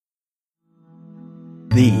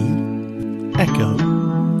The Echo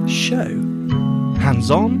Show.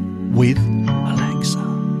 Hands-on with Alexa.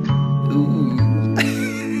 Ooh.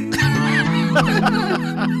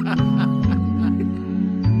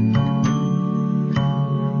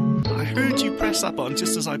 I heard you press that button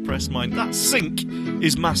just as I pressed mine. That sync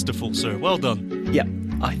is masterful, sir. Well done. Yeah,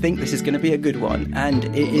 I think this is going to be a good one, and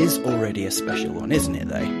it is already a special one, isn't it,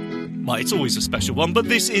 though? Well, it's always a special one, but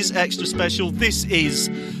this is extra special. This is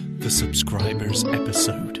the subscribers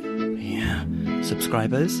episode. Yeah,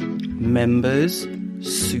 subscribers, members,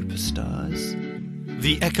 superstars.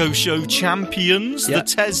 The Echo Show champions, Yep.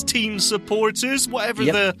 the TES15 supporters, whatever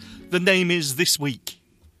Yep. the name is this week.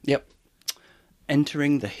 Yep.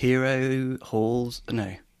 Entering the Heroes Hall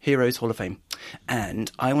of Fame.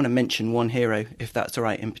 And I want to mention one hero, if that's all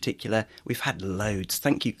right, in particular. We've had loads.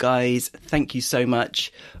 Thank you, guys. Thank you so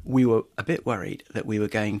much. We were a bit worried that we were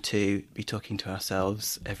going to be talking to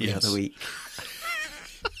ourselves every other week.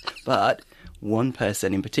 But one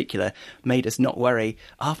person in particular made us not worry.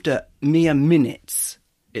 After mere minutes,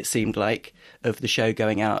 it seemed like, of the show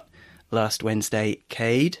going out last Wednesday,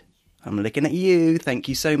 Cade, I'm looking at you. Thank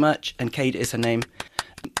you so much. And Cade is her name,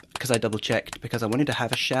 because I double-checked, because I wanted to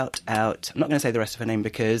have a shout-out. I'm not going to say the rest of her name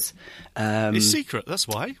because... it's secret, that's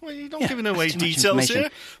why. Well, you're not giving away that's too much details here.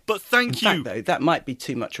 But thank you. In fact, though, that might be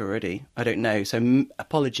too much already. I don't know. So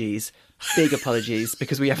apologies, big apologies,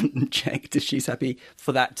 because we haven't checked if she's happy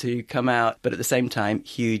for that to come out. But at the same time,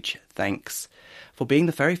 huge thanks for being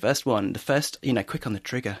the very first one. The first, quick on the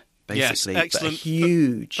trigger. Basically. Yes, excellent. But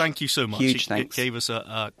huge. Thank you so much. Huge thanks. It gave us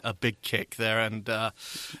a big kick there. And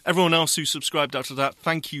everyone else who subscribed after that,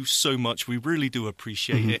 thank you so much. We really do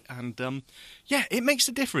appreciate it. And it makes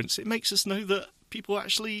a difference. It makes us know that people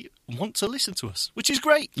actually want to listen to us, which is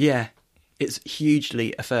great. Yeah, it's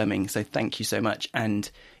hugely affirming. So thank you so much. And,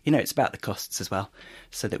 it's about the costs as well,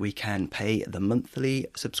 so that we can pay the monthly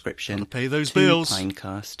subscription. Pay those to bills.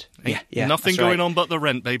 Pinecast. Ain't Yeah. Nothing going on but the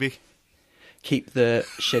rent, baby. Keep the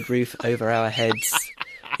shed roof over our heads.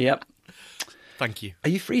 Yep. Thank you. Are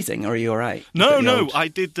you freezing or are you all right? No. I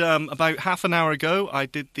did, about half an hour ago, I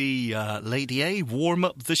did the Lady A warm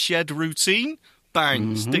up the shed routine.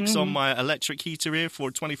 Bang. Sticks on my electric heater here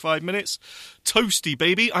for 25 minutes. Toasty,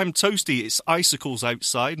 baby. I'm toasty. It's icicles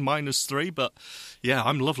outside, -3. But, yeah,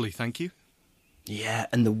 I'm lovely. Thank you. Yeah,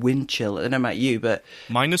 and the wind chill. I don't know about you, but...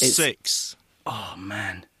 -6. Oh,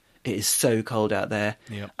 man. It is so cold out there.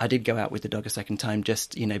 Yep. I did go out with the dog a second time,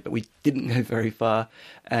 but we didn't go very far,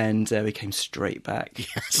 and we came straight back.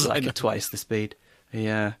 Yes, like at twice the speed.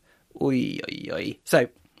 Yeah. Oy, oy, oy. So,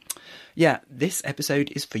 yeah, this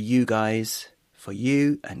episode is for you guys, for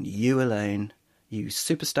you and you alone, you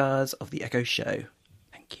superstars of the Echo Show.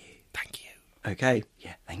 Thank you. Thank you. Okay.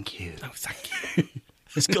 Yeah, thank you. Oh, thank you.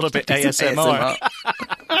 It's got a bit ASMR.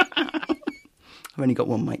 I've only got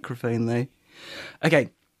one microphone, though.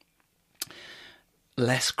 Okay.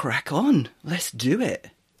 Let's crack on. Let's do it.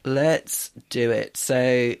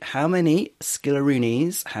 So, how many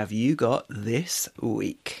skilleroonies have you got this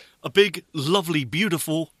week? A big, lovely,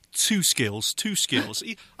 beautiful 2 skills.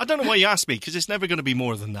 I don't know why you asked me, because it's never going to be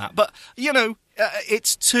more than that. But,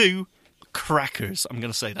 it's 2 crackers. I'm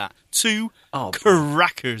going to say that. 2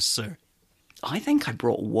 crackers, sir. I think I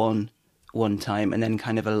brought one time and then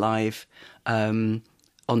kind of a live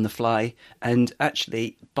on the fly. And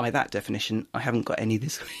actually, by that definition, I haven't got any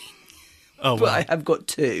this week. Oh, But I have got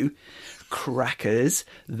 2 crackers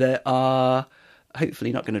that are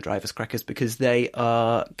hopefully not going to drive us crackers, because they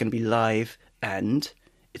are going to be live and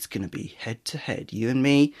it's going to be head to head. You and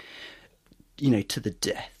me, to the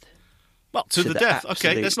death. Well, to the death.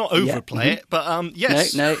 Absolute, okay, let's not overplay it. But,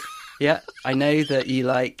 yes. No. Yeah, I know that you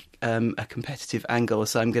like a competitive angle,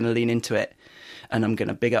 so I'm going to lean into it. And I'm going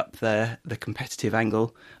to big up the competitive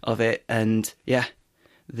angle of it. And, yeah,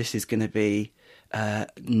 this is going to be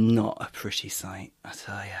not a pretty sight, I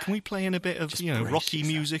tell you. Can we play in a bit of, Just Rocky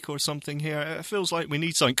yourself. music or something here? It feels like we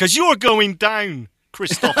need something. Because you're going down,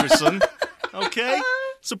 Christopherson. Okay?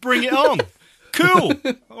 So bring it on. Cool.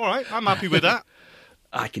 All right, I'm happy with that.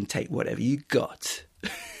 I can take whatever you got.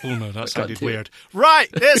 Oh, no, that sounded weird. Right,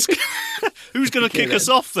 who's going to kick us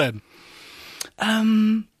off then?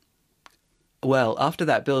 Well, after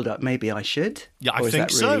that build-up, maybe I should. Yeah, Or I is think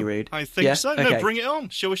that so. really rude? I think so. No, Okay. bring it on.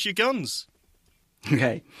 Show us your guns.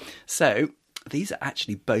 Okay, so these are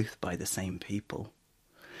actually both by the same people.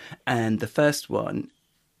 And the first one,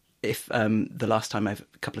 if a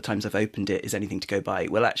couple of times I've opened it is anything to go by,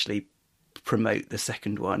 we'll actually promote the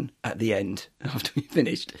second one at the end after we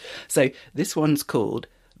finished. So this one's called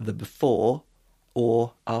the Before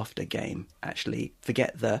or After Game. Actually,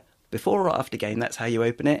 forget the before or after game. That's how you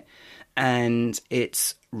open it. And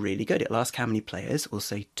it's really good. It'll ask how many players. We'll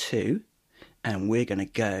say 2. And we're going to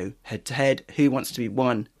go head to head. Who wants to be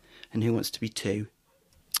 1 and who wants to be 2?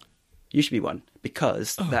 You should be 1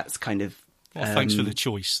 because that's kind of... Well, thanks for the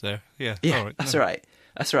choice there. Yeah, all right. That's all right.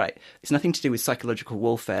 That's right. It's nothing to do with psychological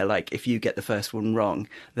warfare. Like, if you get the first one wrong,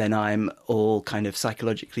 then I'm all kind of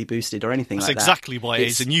psychologically boosted or anything like that. That's exactly why it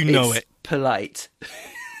is, and you know it. Polite.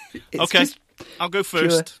 Okay, I'll go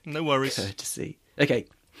first. No worries. Courtesy. Okay,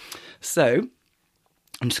 so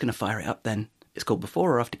I'm just going to fire it up then. It's called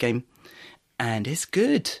Before or After Game, and it's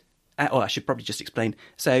good. I should probably just explain.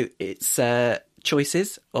 So it's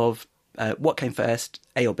choices of what came first,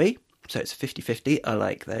 A or B. So it's 50-50. I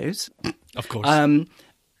like those. Of course.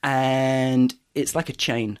 And it's like a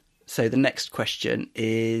chain. So the next question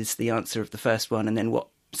is the answer of the first one, and then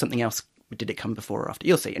something else did it come before or after?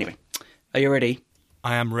 You'll see. Anyway, are you ready?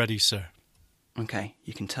 I am ready, sir. Okay,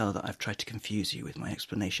 you can tell that I've tried to confuse you with my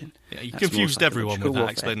explanation. Yeah, you confused everyone with that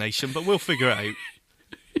explanation, but we'll figure it out.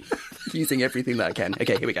 Using everything that I can.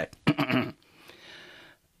 Okay, here we go.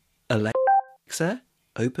 Alexa,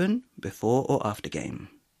 open before or after game.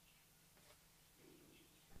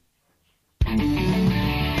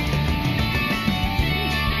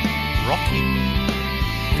 Rocky.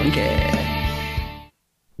 Funky.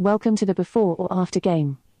 Welcome to the before or after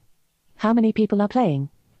game. How many people are playing?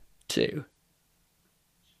 2.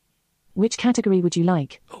 Which category would you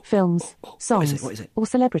like? Films, songs, what is it? or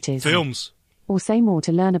celebrities? Films. Or say more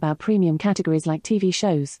to learn about premium categories like TV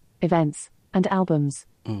shows, events, and albums.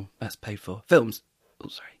 That's paid for. Films. Oh,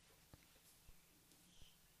 sorry.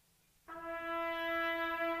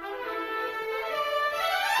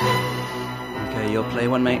 Okay, you'll play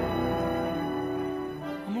one, mate.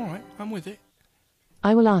 I'm all right. I'm with it.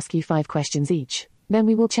 I will ask you 5 questions each, then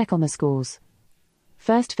we will check on the scores.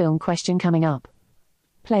 First film question coming up.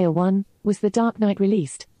 Player 1, was The Dark Knight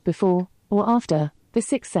released before or after The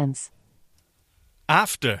Sixth Sense?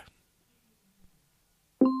 After.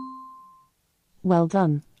 Well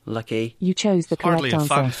done. Lucky. You chose the correct Hardly a answer.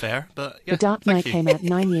 fanfare, but yeah. The Dark Knight came out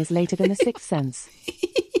 9 years later than The Sixth Sense.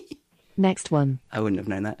 Next one. I wouldn't have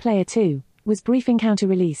known that. Player 2, was Brief Encounter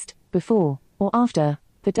released before or after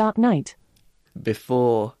The Dark Knight?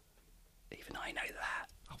 Before. Even I know that.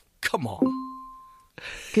 Oh, come on.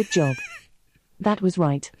 Good job. That was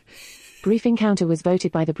right. Brief Encounter was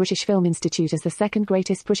voted by the British Film Institute as the second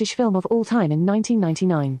greatest British film of all time in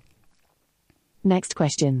 1999. Next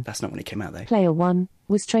question. That's not when it came out, though. Player 1,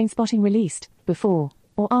 was Trainspotting released before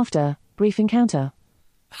or after Brief Encounter?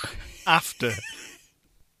 After.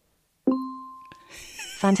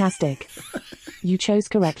 Fantastic. You chose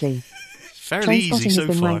correctly. Fairly easy Trainspotting so has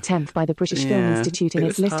been far. ranked 10th by the British Film Yeah, Institute in it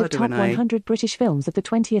its was list of harder top when I- 100 British films of the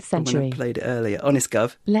 20th When century. I played it earlier. Honest,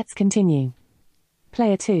 Gov. Let's continue.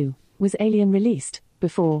 Player 2, was Alien released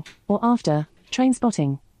before or after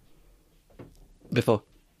Trainspotting? Before.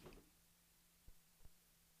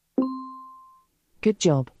 Good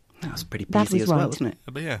job. That was pretty That easy was as well, right. wasn't it?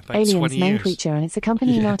 But yeah, about Alien's 20 main years. creature and its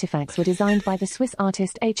accompanying artifacts were designed by the Swiss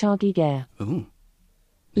artist H.R. Giger. Ooh.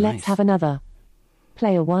 Let's Nice. have another.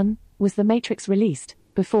 Player 1, was The Matrix released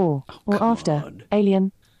before or come after on.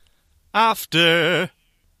 Alien? After.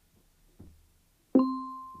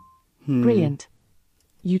 Brilliant.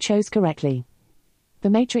 You chose correctly. The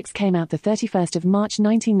Matrix came out the 31st of March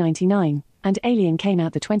 1999, and Alien came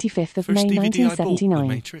out the 25th of First May DVD I bought, The 1979.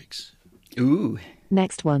 Matrix. Ooh.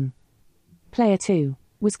 Next one. Player 2,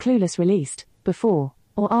 was Clueless released before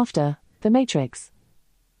or after The Matrix?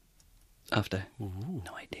 After. No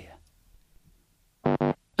idea.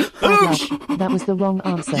 Bad luck. That was the wrong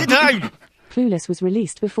answer. Get down! Clueless was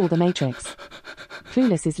released before The Matrix.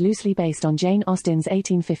 Clueless is loosely based on Jane Austen's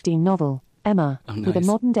 1815 novel, Emma, with a nice.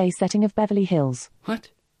 modern-day setting of Beverly Hills. What?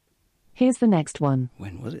 Here's the next one.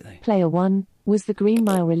 When was it, though? Player 1, was The Green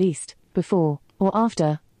Mile released before or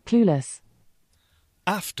after Clueless?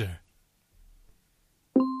 After.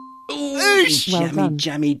 Ooh, Well jammy, done.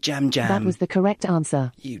 jammy, jam. That was the correct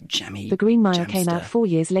answer. You jammy. The Green Mile jamster. came out 4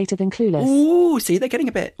 years later than Clueless. Ooh, see, they're getting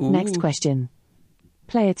a bit. Ooh. Next question.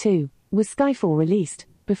 Player 2, was Skyfall released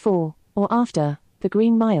before or after The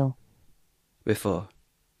Green Mile? Before.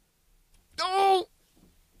 Oh!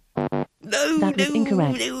 No, That was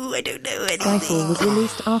incorrect. No, I don't know anything. Skyfall was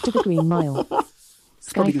released after The Green Mile.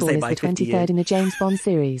 probably gonna say Skyfall is by the 50 23rd years. in the James Bond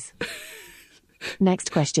series.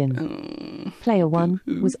 Next question. Player 1,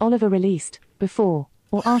 was Oliver released before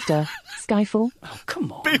or after Skyfall? Oh,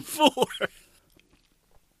 come on. Before.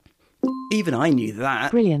 Even I knew that.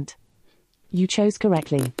 Brilliant. You chose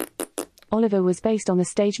correctly. Oliver was based on the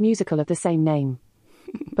stage musical of the same name.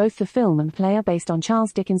 Both the film and play are based on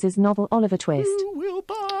Charles Dickens's novel Oliver Twist. Who will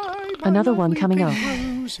buy? Another one coming up.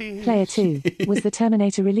 Roses. Player 2. Was The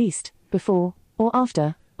Terminator released before or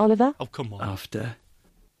after, Oliver? Oh, come on. After.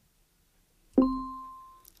 I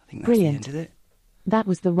think that's Brilliant. the end of it. That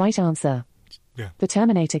was the right answer. Yeah. The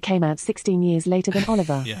Terminator came out 16 years later than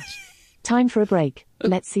Oliver. Yes. Time for a break.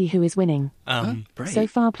 Let's see who is winning. Break. So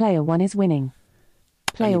far, player 1 is winning.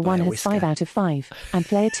 Player Only by 1 a has whisker. 5 out of 5, and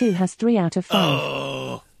player 2 has 3 out of 5.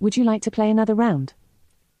 Oh, Would you like to play another round?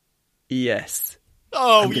 Yes.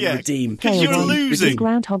 oh I'm gonna yeah. redeem. Because Player you're 1 was losing.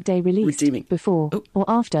 Groundhog Day released Redeeming. before Oh, or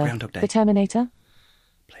after Groundhog Day. The Terminator?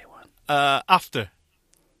 Play one. After.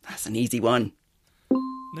 That's an easy one.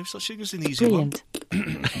 No such thing as an easy Brilliant.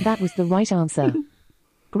 That was the right answer.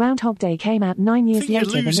 Groundhog Day came out 9 one. I years think you're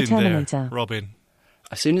later than The losing Terminator. there, Robin.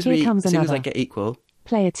 As soon as Here comes as soon as I another. get equal,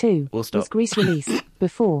 Player 2 We'll stop. was Grease released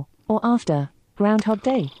before or after Groundhog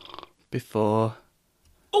Day? before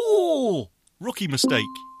Oh, rookie mistake.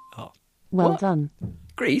 Oh, Well What? done.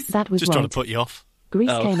 Greece. That was just right. trying to put you off. Grease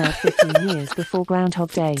Oh. came out 15 years before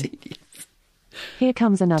Groundhog Day. Here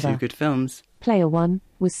comes Two another. good films. Player 1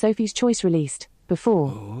 was Sophie's Choice released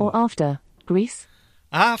before or after Grease?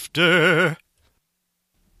 After.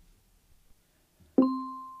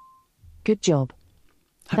 Good job.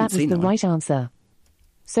 Haven't That was seen the that one. right answer.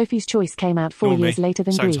 Sophie's Choice came out 4 Nor me. years later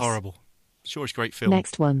than Sounds Grease. horrible. Sure, it's a great film.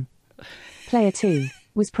 Next one. Player 2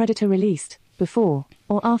 was Predator released before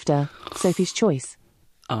or after Sophie's Choice?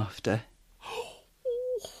 After.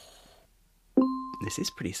 This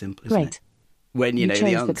is pretty simple, isn't Great. it? When you know chose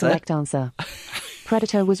the the answer. correct answer.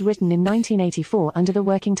 Predator was written in 1984 under the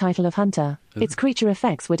working title of Hunter. Its creature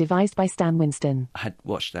effects were devised by Stan Winston. I had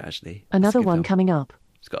watched that actually. That's a Another good one film. coming up.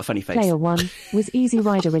 It's got a funny face. Player 1 was Easy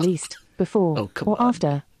Rider released before Oh, come or on.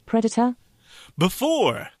 after Predator?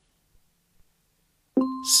 Before.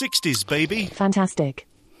 60s, baby. Fantastic.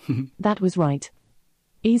 That was right.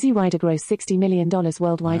 Easy Rider grossed $60 million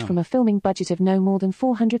worldwide Wow. from a filming budget of no more than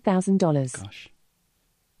 $400,000. Gosh.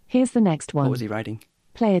 Here's the next one. What was he riding?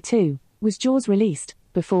 Player 2 was Jaws released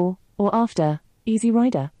before or after Easy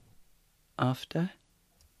Rider? After?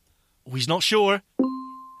 Oh, he's not sure.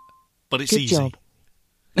 But it's Good easy. job.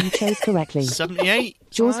 You chose correctly. 78.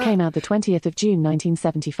 Jaws came out the 20th of June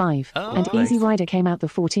 1975, Oh, and nice. Easy Rider came out the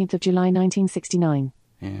 14th of July 1969.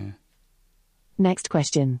 Yeah. Next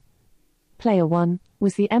question. Player 1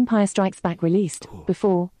 was The Empire Strikes Back released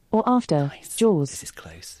before or after Nice. Jaws? This is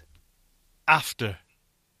close. After.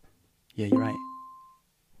 Yeah, you're right.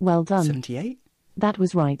 Well done. 78? That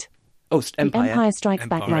was right. Oh, The Empire. Empire Strikes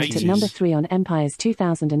Back Empire, ranked at 80s. number 3 on Empire's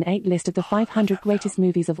 2008 list of the 500 greatest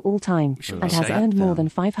movies of all time should and say has that earned more film.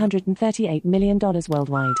 than $538 million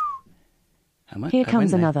worldwide. How much? Here Oh,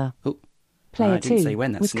 comes when then? another. Oh, Player I didn't 2 say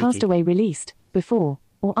when, that's was sneaky. Castaway released before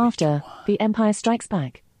or after The Empire Strikes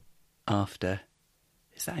Back? after.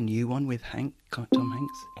 Is that a new one with Tom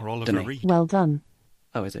Hanks? Or Oliver Dunno. Reed. Well done.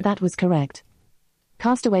 Oh, is it? That was correct.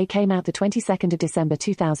 Castaway came out the 22nd of December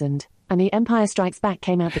 2000, and The Empire Strikes Back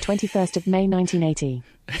came out the 21st of May 1980.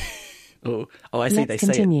 Oh, I see. Let's They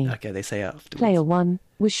continue. say it. Okay, they say it afterwards. Player 1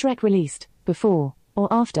 was Shrek released before or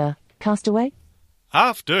after Castaway?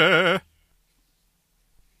 After.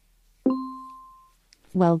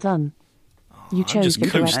 Well done. You I'm chose just the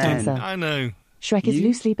correct coasting. answer. I know. Shrek is You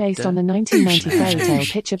loosely based on the 1990 fairy tale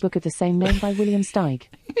picture book of the same name by William Steig.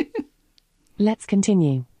 Let's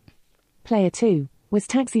continue. Player 2 was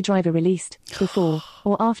Taxi Driver released before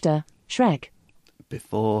or after Shrek?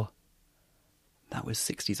 Before. That was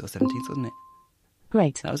 60s or 70s, wasn't it?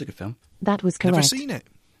 Great. That was a good film. That was correct. Never seen it.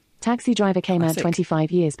 Taxi Driver came out Classic.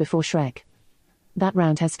 25 years before Shrek. That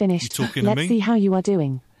round has finished. You talking to Let's me? see how you are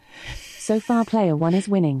doing. So far, Player 1 is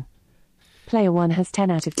winning. Player 1 has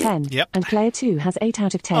 10 out of 10, Yep. and Player 2 has 8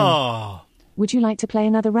 out of 10. Oh. Would you like to play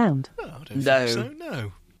another round? No, I don't No. think so.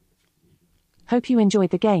 No. Hope you enjoyed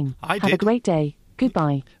the game. I Have a did. great day.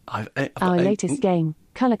 Goodbye. Our latest game,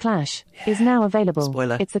 Colour Clash, is now available.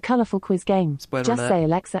 Spoiler. It's a colourful quiz game. Spoiler Just alert. say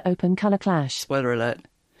Alexa, open Colour Clash. Spoiler alert.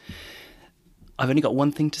 I've only got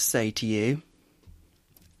one thing to say to you.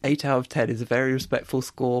 8 out of 10 is a very respectful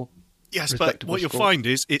score. Yes, but Respectable what you'll score. find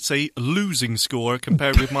is it's a losing score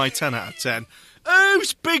compared with my 10 out of 10. Oh,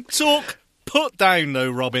 it's big talk. Put down,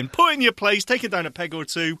 though, Robin. Put in your place. Take it down a peg or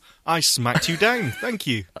two. I smacked you down. Thank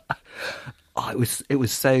you. Oh, it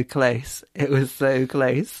was so close. It was so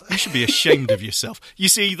close. You should be ashamed of yourself. You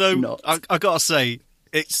see, though, Not. I got to say,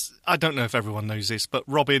 I don't know if everyone knows this, but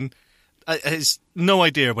Robin has no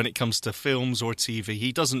idea when it comes to films or TV.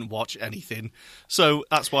 He doesn't watch anything. So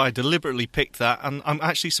that's why I deliberately picked that, and I'm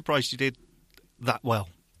actually surprised you did that well.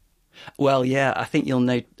 Well, yeah, I think you'll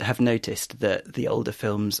have noticed that the older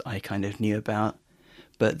films I kind of knew about,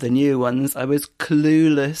 but the new ones I was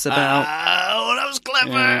clueless about. Oh, that was clever.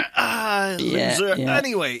 whatever. Loser. Yeah.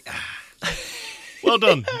 Anyway, well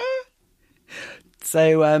done.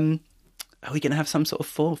 So, are we going to have some sort of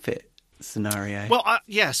forfeit scenario? Well,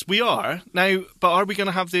 yes, we are now. But are we going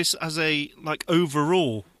to have this as a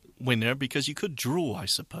overall winner? Because you could draw, I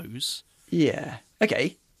suppose. Yeah.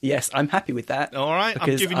 Okay. Yes, I'm happy with that. All right, I'm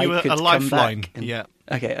because giving I you a could come lifeline. back and- Yeah.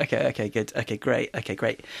 Okay, good. Okay,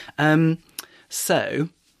 great. So,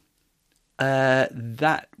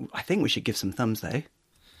 that I think we should give some thumbs though.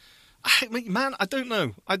 I mean, man, I don't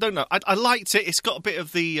know. I liked it. It's got a bit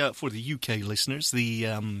of the for the UK listeners, the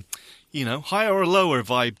higher or lower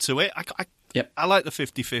vibe to it. Yep. I like the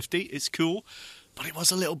 50-50. It's cool, but it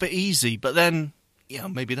was a little bit easy. But then,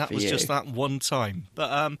 maybe that was just that one time.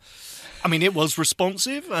 But I mean, it was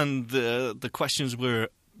responsive, and the questions were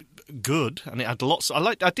good, and it had lots.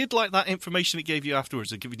 I did like that information it gave you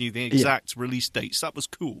afterwards, of giving you the exact release dates. That was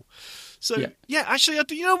cool. So actually,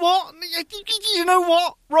 you know what? You know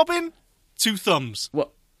what, Robin? 2 thumbs.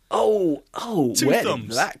 What? Oh! 2 Where thumbs.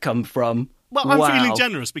 did that come from? Well, I'm feeling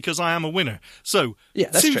generous because I am a winner. So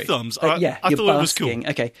that's 2 true. thumbs. I I you're thought it was cool. basking.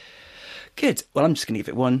 Okay, good. Well, I'm just going to give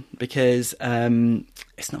it 1 because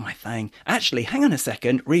it's not my thing. Actually, hang on a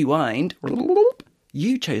second. Rewind.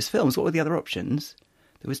 You chose films. What were the other options?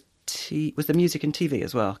 There was was there music and TV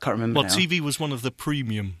as well? Can't remember. Well, now. TV was one of the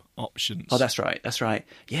premium options. Oh, that's right.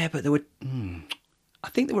 Yeah, but there were. I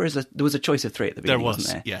think there was a choice of 3 at the beginning. There was,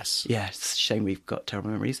 wasn't there? yes. Yeah, it's a shame we've got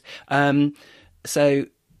terrible memories. So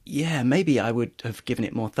yeah, maybe I would have given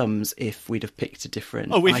it more thumbs if we'd have picked a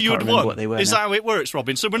different. Oh, if I you can't had remember won. what they were. Is now. that how it works,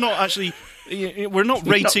 Robin? So we're not actually we're not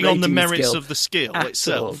We're rating not on the rating the merits skill of the skill at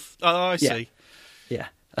itself. Oh, I see. Yeah,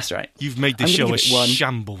 that's right. You've made this I'm show gonna a give it 1.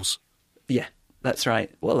 shambles. Yeah, that's right.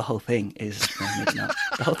 Well, the whole thing is maybe not.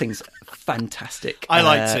 The whole thing's fantastic. I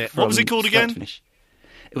liked it. What was from it called start again? to finish.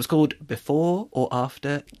 It was called Before or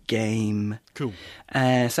After Game. Cool. So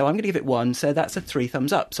I'm going to give it 1. So that's a 3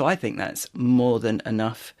 thumbs up. So I think that's more than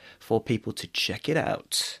enough for people to check it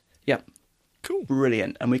out. Yep. Cool.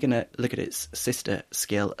 Brilliant. And we're going to look at its sister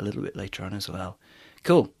skill a little bit later on as well.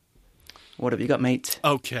 Cool. What have you got, mate?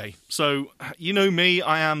 Okay, so you know me,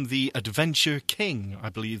 I am the Adventure King, I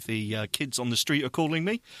believe the kids on the street are calling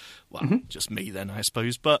me. Well, just me then, I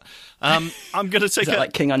suppose. But I'm going to take Is that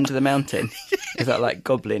like King Under the Mountain? Is that like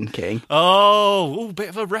Goblin King? Oh, bit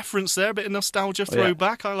of a reference there, a bit of nostalgia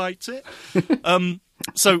throwback. I liked it.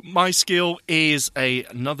 So my skill is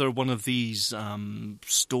another one of these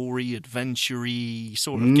story, adventure-y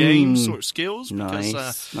sort of games, sort of skills.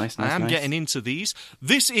 Because Nice. I am getting into these.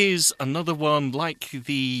 This is another one like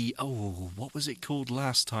the... Oh, what was it called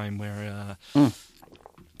last time? Where... Oh,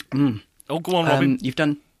 go on, Robin. You've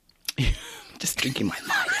done... Just drinking my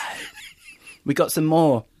Milo. We got some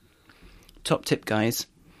more. Top tip, guys.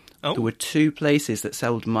 Oh. There were 2 places that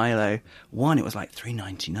sold Milo. One, it was like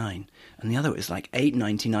 $3.99, and the other, it was like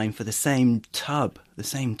 $8.99 for the same tub, the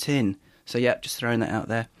same tin. So yeah, just throwing that out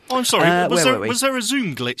there. Oh, I'm sorry. Was were there a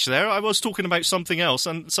Zoom glitch there? I was talking about something else,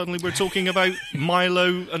 and suddenly we're talking about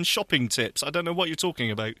Milo and shopping tips. I don't know what you're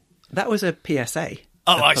talking about. That was a PSA.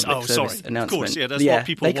 Oh, a public service sorry. announcement. Of course, yeah, that's what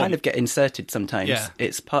people they want. kind of get inserted sometimes. Yeah.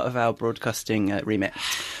 It's part of our broadcasting remit.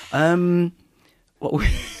 There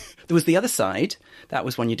was the other side. That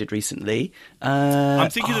was one you did recently. I'm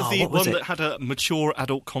thinking of the what was one it? that had a mature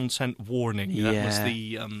adult content warning. That was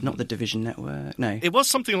the... Not the Division Network, no. It was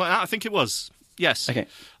something like that. I think it was. Yes.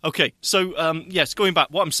 Okay. So, yes, going back,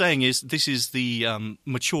 what I'm saying is this is the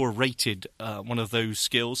mature rated one of those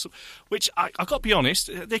skills, which I've got to be honest,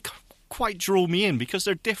 they quite draw me in because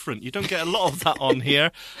they're different. You don't get a lot of that on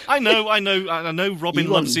here. I know. Robin You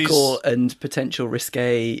loves want his gore and potential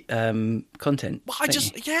risque content. Well,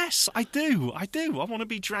 don't you? yes, I do. I want to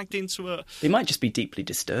be dragged into a. It might just be deeply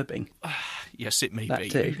disturbing. Yes, it may That be.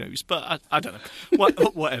 too. Who knows? But I don't know.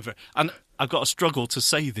 Whatever. And I've got to struggle to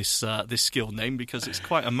say this this skill name because it's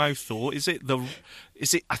quite a mouthful. Is it?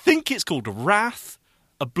 I think it's called Wrath,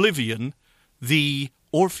 Oblivion, the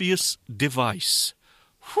Orpheus device.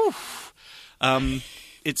 Whew.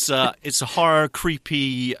 It's a horror,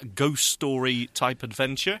 creepy ghost story type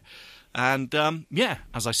adventure, and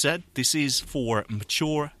as I said, this is for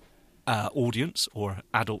mature audience or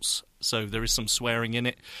adults. So there is some swearing in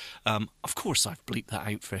it. Of course, I've bleeped that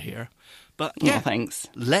out for here, but Oh, thanks.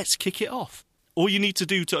 let's kick it off. All you need to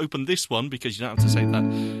do to open this one, because you don't have to say that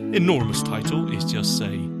enormous title, is just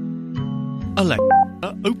say, Alexa,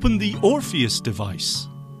 open the Orpheus device.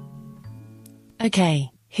 Okay,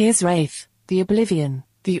 here's Wraith, the Oblivion,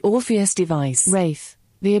 the Orpheus device. Wraith,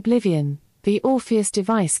 the Oblivion, the Orpheus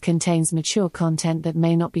device contains mature content that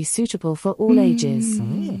may not be suitable for all ages.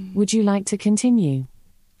 Would you like to continue?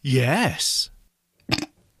 Yes.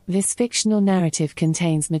 This fictional narrative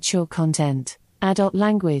contains mature content, adult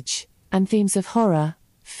language, and themes of horror,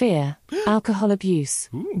 fear, alcohol abuse,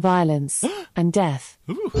 violence, and death.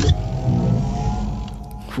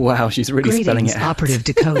 Wow, she's really spelling Greetings, it out. Operative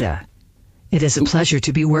Dakota. It is a pleasure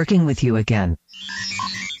to be working with you again.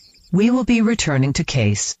 We will be returning to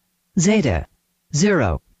case Zeta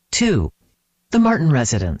 02, the Martin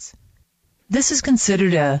residence. This is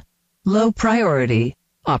considered a low-priority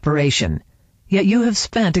operation, yet you have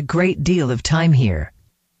spent a great deal of time here.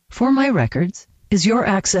 For my records, is your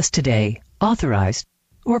access today authorized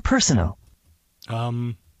or personal?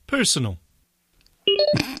 Personal.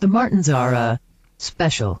 The Martins are a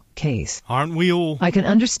special case. Aren't we all? I can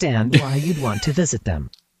understand why you'd want to visit them.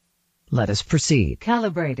 Let us proceed.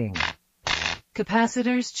 Calibrating.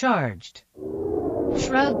 Capacitors charged.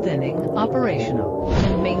 Shroud thinning operational.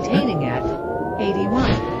 Maintaining at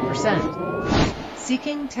 81%.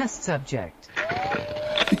 Seeking test subject.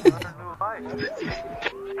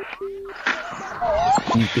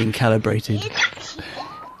 You've been calibrated.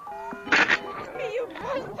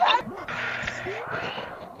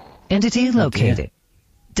 Entity located.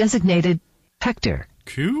 Designated Hector.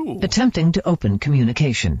 Cool. Attempting to open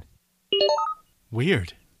communication.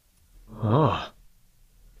 Weird. Oh.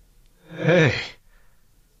 Hey.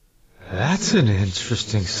 That's an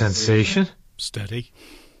interesting sensation. Steady.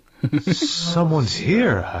 Someone's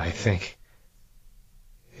here, I think.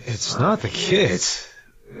 It's not the kids.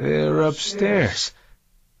 They're upstairs.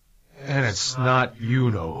 And it's not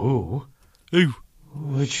you-know-who. Ooh.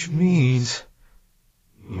 Which means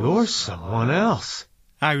you're someone else.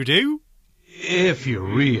 How do? If you're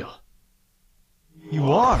real.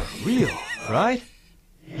 You are real, right?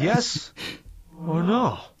 Yes or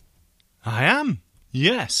no? I am.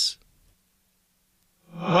 Yes.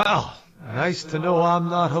 Well, nice to know I'm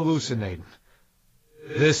not hallucinating.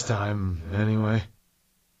 This time, anyway.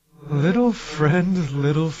 Little friend,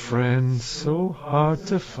 so hard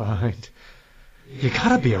to find. You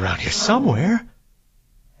gotta be around here somewhere.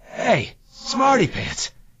 Hey, Smarty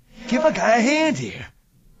Pants, give a guy a hand here.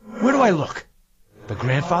 Where do I look? The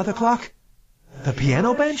grandfather clock? The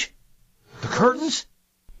piano bench? The curtains?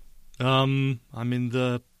 I'm in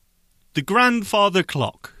the grandfather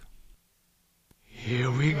clock.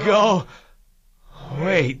 Here we go.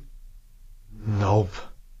 Wait. Nope.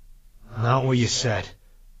 Not what you said.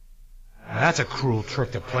 That's a cruel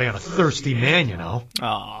trick to play on a thirsty man, you know.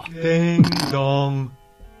 Ah. Ding dong.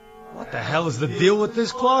 What the hell is the deal with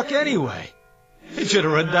this clock anyway? It should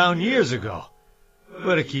have run down years ago.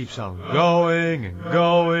 But it keeps on going and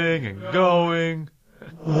going and going.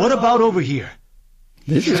 What about over here?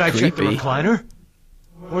 This Should is I check the creepy. recliner?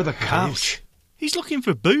 Or the couch? He's looking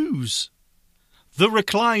for booze. The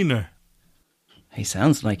recliner. He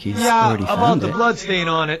sounds like he's Yeah, already about found the it. blood stain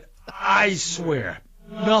on it. I swear.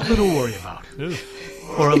 Nothing to worry about. Ooh.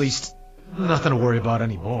 Or at least, nothing to worry about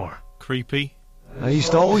anymore. Creepy. I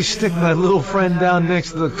used to always stick my little friend down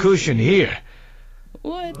next to the cushion here.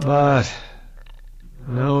 What? But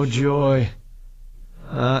no joy.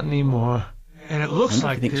 Not anymore. And it looks I wonder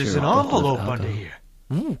if like he thinks there's you're an a bottle of envelope alcohol. under here.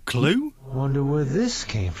 Ooh, clue? Wonder where this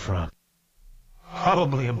came from.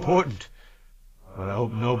 Probably important. But I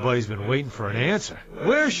hope nobody's been waiting for an answer.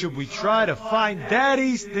 Where should we try to find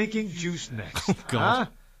Daddy's thinking juice next? Oh, God. Huh?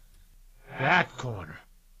 That corner.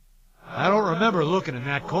 I don't remember looking in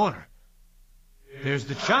that corner. There's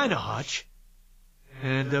the china hutch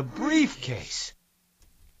and a briefcase.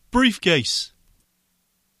 Briefcase.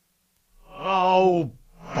 Oh,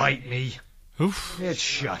 bite me. Oof. It's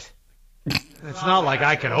shut. It's not like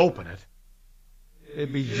I can open it.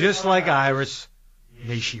 It'd be just like Iris.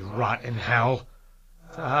 May she rot in hell.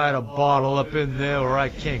 To hide a bottle up in there where I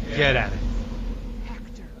can't get at it.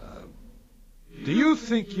 Hector, Do you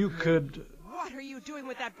think you could... what are you doing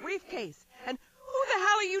with that briefcase? And who the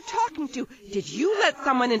hell are you talking to? Did you let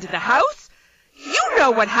someone into the house? You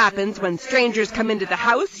know what happens when strangers come into the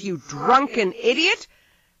house, you drunken idiot.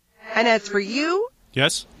 And as for you,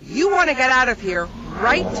 Yes? you want to get out of here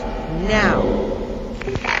right now.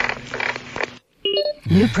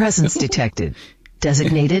 New presence detected.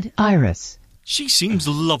 Designated Iris. She seems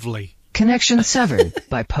lovely. Connection severed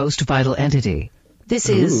by post-vital entity. This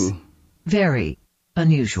is Ooh. very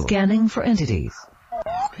unusual. Scanning for entities.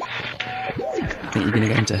 I think you're going to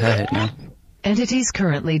go into her head now. Entities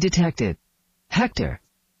currently detected. Hector.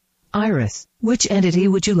 Iris. Which entity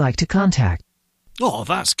would you like to contact? Oh,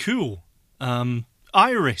 that's cool.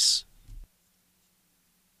 Iris.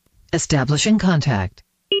 Establishing contact.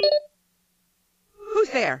 Who's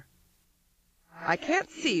there? I can't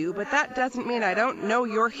see you, but that doesn't mean I don't know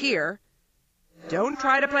you're here. Don't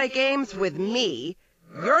try to play games with me.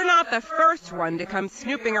 You're not the first one to come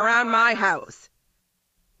snooping around my house.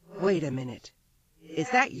 Wait a minute. Is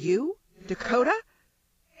that you, Dakota?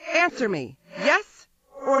 Answer me, yes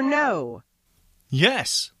or no?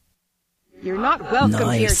 Yes. You're not welcome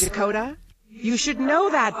Nice. here, Dakota. You should know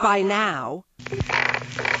that by now.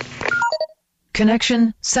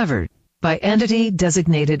 Connection severed by entity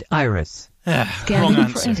designated Iris. Wrong Scanning for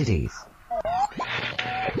answer. entities.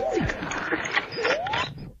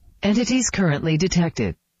 Entities currently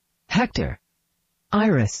detected. Hector.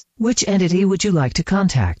 Iris, which entity would you like to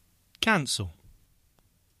contact? Cancel.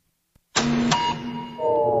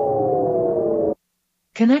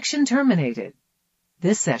 Connection terminated.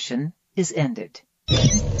 This session is ended.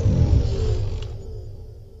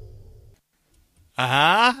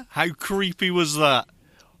 Ah, how creepy was that?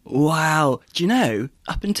 Wow. Do you know,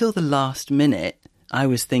 up until the last minute, I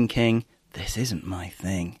was thinking, this isn't my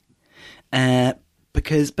thing.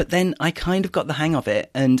 But then I kind of got the hang of it,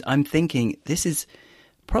 and I'm thinking, this is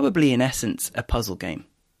probably in essence a puzzle game.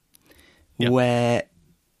 Yep. Where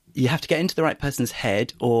you have to get into the right person's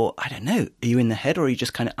head, or I don't know, are you in the head, or are you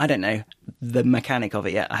just kind of, I don't know the mechanic of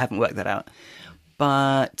it yet. I haven't worked that out.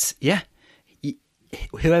 But yeah,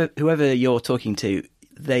 whoever you're talking to,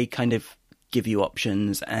 they kind of give you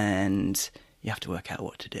options and you have to work out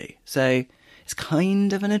what to do. So it's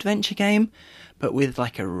kind of an adventure game, but with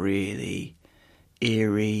like a really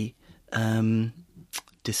eerie,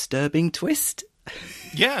 disturbing twist.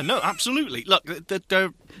 Yeah, no, absolutely. Look,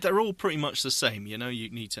 they're all pretty much the same. You know, you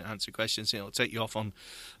need to answer questions. It'll take you off on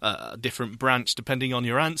a different branch depending on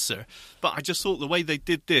your answer. But I just thought the way they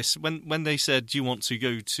did this, when they said, do you want to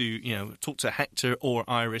go to, talk to Hector or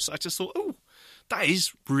Iris, I just thought, oh, that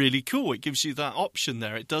is really cool. It gives you that option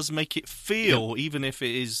there. It does make it feel, even if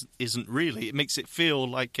it isn't really, it makes it feel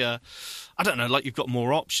like, I don't know, like you've got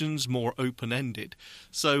more options, more open-ended.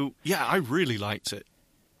 So, yeah, I really liked it.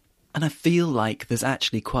 And I feel like there's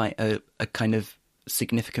actually quite a kind of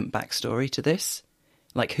significant backstory to this.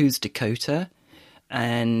 Like, who's Dakota?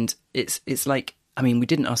 And it's like, I mean, we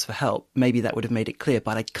didn't ask for help. Maybe that would have made it clear,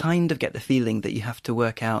 but I kind of get the feeling that you have to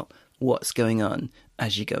work out what's going on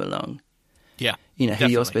as you go along. Yeah, who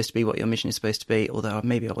definitely. you're supposed to be, what your mission is supposed to be. Although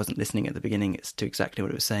maybe I wasn't listening at the beginning as to exactly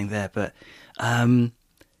what it was saying there. But,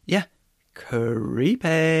 yeah,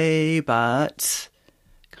 creepy, but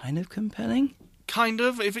kind of compelling. Kind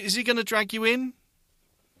of. Is he going to drag you in?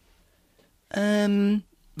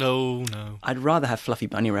 No. I'd rather have fluffy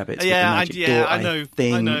bunny rabbits. Yeah, with the magic door,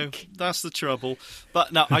 I know. That's the trouble.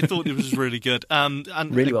 But no, I thought it was really good. And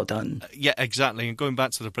really well done. Yeah, exactly. And going back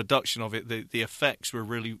to the production of it, the effects were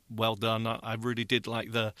really well done. I really did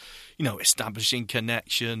like the, establishing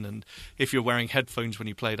connection. And if you're wearing headphones when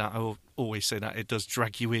you play that, I will always say that it does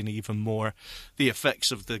drag you in even more. The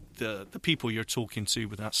effects of the people you're talking to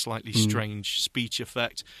with that slightly strange speech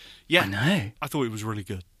effect. Yeah, I know. I thought it was really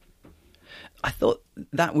good. I thought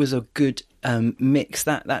that was a good mix.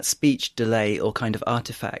 That speech delay or kind of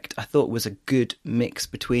artifact, I thought was a good mix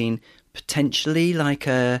between potentially like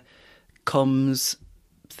a comms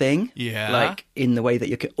thing, like in the way that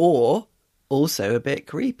you could, or also a bit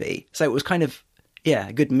creepy. So it was kind of,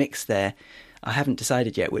 a good mix there. I haven't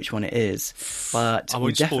decided yet which one it is, but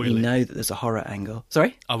we definitely know that there's a horror angle.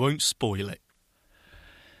 Sorry? I won't spoil it.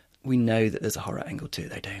 We know that there's a horror angle too,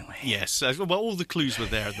 though, don't we? Yes. Well, all the clues were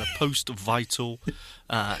there. The post-vital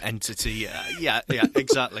entity. Yeah,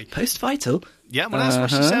 exactly. Post-vital? Yeah, well, that's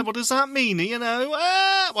what she said. What does that mean? Well,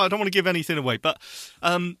 I don't want to give anything away. But,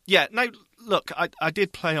 now, look, I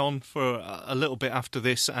did play on for a little bit after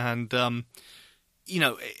this. And, there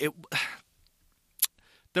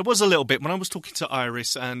was a little bit when I was talking to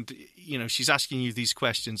Iris and, she's asking you these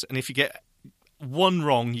questions. And if you get one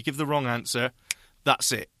wrong, you give the wrong answer,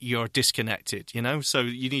 that's it. You're disconnected, So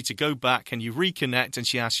you need to go back and you reconnect and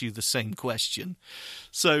she asks you the same question.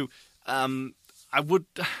 So I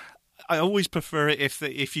always prefer it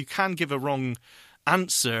if you can give a wrong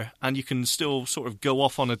answer and you can still sort of go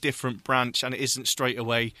off on a different branch and it isn't straight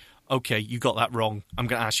away, okay, you got that wrong. I'm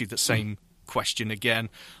going to ask you the same question again.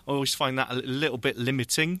 I always find that a little bit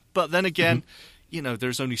limiting. But then again,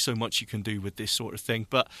 there's only so much you can do with this sort of thing.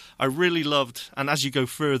 But I really loved, and as you go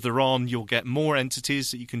further on, you'll get more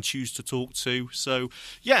entities that you can choose to talk to. So,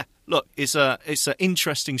 yeah, look, it's an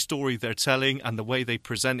interesting story they're telling, and the way they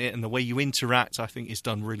present it and the way you interact, I think, is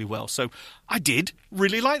done really well. So I did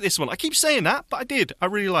really like this one. I keep saying that, but I did. I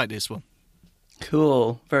really like this one.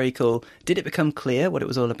 Cool. Very cool. Did it become clear what it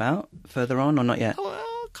was all about further on, or not yet?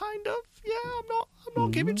 Well, kind of. Yeah, I'm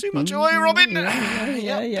not giving too much away, Robin.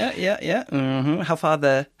 Yeah. Mm-hmm.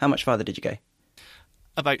 How much farther did you go?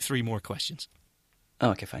 About 3 more questions. Oh,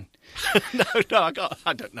 okay, fine. No,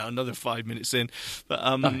 I don't know, another 5 minutes in. But,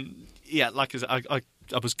 yeah, like I said,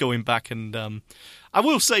 I was going back and I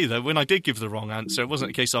will say, though, when I did give the wrong answer, it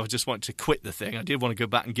wasn't a case of I just wanted to quit the thing. I did want to go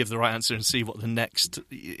back and give the right answer and see what the next,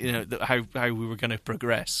 how we were going to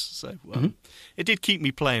progress. So it did keep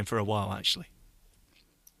me playing for a while, actually.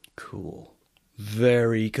 Cool.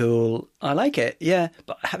 Very cool. I like it, yeah.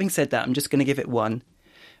 But having said that, I'm just going to give it 1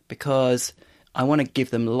 because I want to give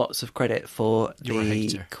them lots of credit for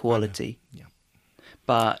the quality. Yeah.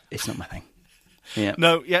 But it's not my thing. Yeah.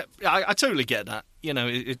 No, yeah, I totally get that. You know,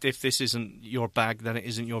 if this isn't your bag, then it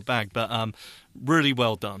isn't your bag. But really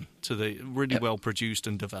well done really well produced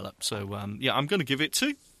and developed. So yeah, I'm going to give it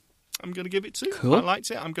 2. Cool. I liked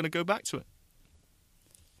it. I'm going to go back to it.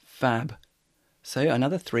 Fab. So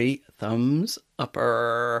another 3 thumbs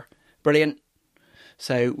upper. Brilliant.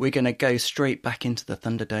 So we're going to go straight back into the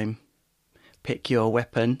Thunderdome. Pick your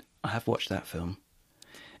weapon. I have watched that film.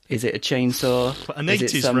 Is it a chainsaw? An Is 80s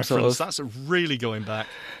it some reference. sort of... That's really going back.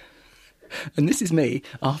 And this is me,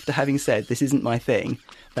 after having said this isn't my thing,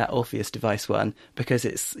 that Orpheus device one, because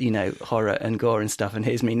it's, horror and gore and stuff, and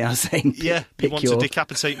here's me now saying, yeah, pick you want to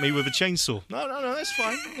decapitate me with a chainsaw. No, that's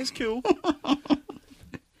fine. It's cool.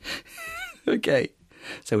 Okay,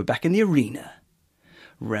 so we're back in the arena.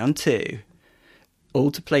 Round 2. All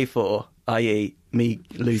to play for, i.e. me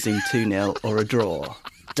losing 2-0 or a draw.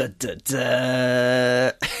 Da, da,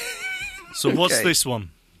 da. So what's this one?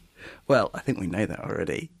 Well, I think we know that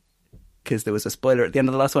already, because there was a spoiler at the end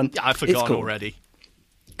of the last one. Yeah, I've forgotten already.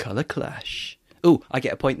 Colour Clash. Oh, I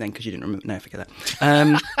get a point then, because you didn't remember. No, forget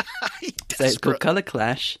that. So it's called Colour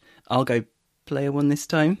Clash. I'll go player 1 this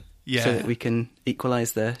time. Yeah. So that we can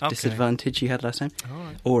equalise the disadvantage you had last time. All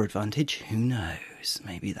right. Or advantage, who knows?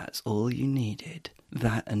 Maybe that's all you needed.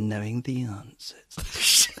 That and knowing the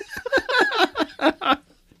answers.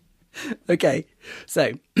 Okay,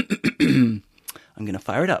 so I'm going to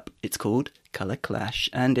fire it up. It's called Colour Clash,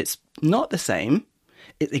 and it's not the same.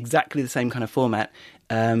 It's exactly the same kind of format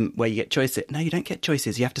where you get choices. No, you don't get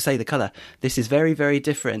choices. You have to say the colour. This is very, very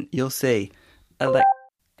different. You'll see.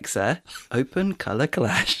 Alexa, open Colour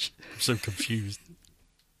Clash. I'm so confused.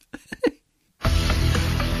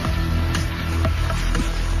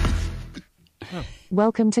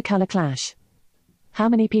 Welcome to Colour Clash. How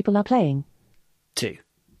many people are playing? 2.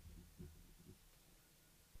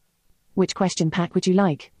 Which question pack would you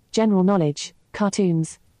like? General knowledge,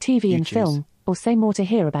 cartoons, TV and choose. film, or say more to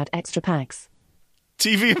hear about extra packs?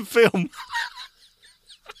 TV and film.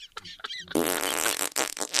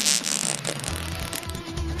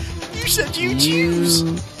 You said you choose.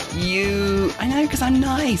 I know, because I'm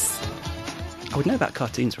nice. I would know about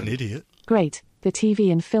cartoons, An really. idiot. Great, the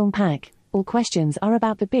TV and film pack. All questions are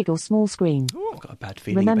about the big or small screen. I've got a bad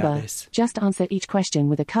feeling about Remember, this. just answer each question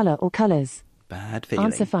with a colour or colours. Bad feeling.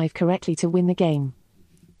 Answer 5 correctly to win the game.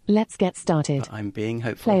 Let's get started. But I'm being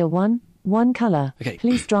hopeful. Player 1, 1 colour. Okay.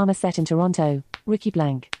 Police drama set in Toronto. Ricky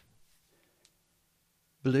Blank.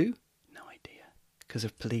 Blue? No idea. Because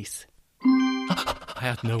of police. I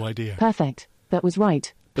had no idea. Perfect. That was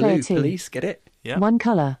right. Player Blue, 2. police, get it? Yeah. 1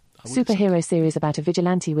 colour. I would've said Superhero series about a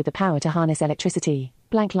vigilante with the power to harness electricity.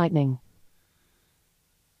 Blank lightning.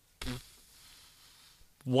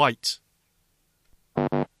 White.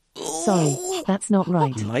 Sorry, that's not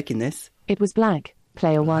right. I'm liking this. It was black.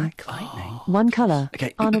 Player 1. Black lightning. 1 colour.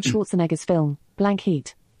 Okay. Arnold Schwarzenegger's film. Blank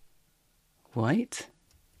Heat. White?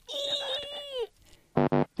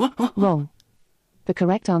 Wrong. The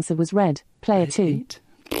correct answer was red. Player 2. Heat?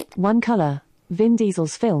 1 colour. Vin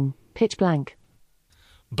Diesel's film. Pitch Blank.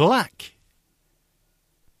 Black.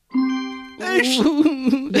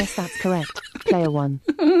 Yes, that's correct. Player 1.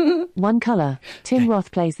 1 colour. Tim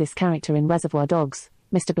Roth plays this character in Reservoir Dogs.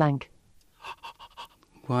 Mr. Blank.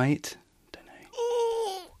 White? Don't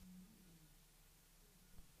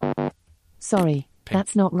know. Sorry,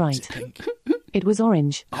 that's not right. Pink. It was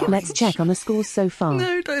orange. Let's check on the scores so far.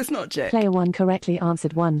 No, it's not Jack. Player 1 correctly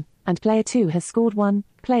answered 1, and Player 2 has scored 1.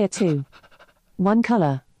 Player 2. 1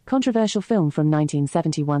 colour. Controversial film from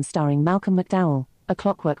 1971 starring Malcolm McDowell. A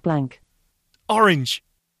Clockwork Blank. Orange.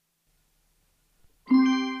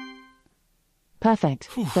 Perfect.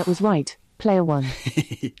 That was right. Player 1.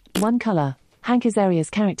 1 colour. Hank Azaria's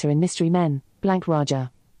character in Mystery Men. Blank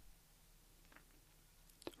Raja.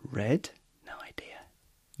 Red? No idea.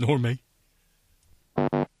 Nor me.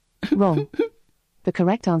 Wrong. The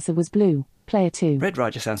correct answer was blue. Player 2. Red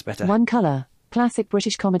Raja sounds better. 1 colour. Classic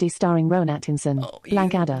British comedy starring Rowan Atkinson.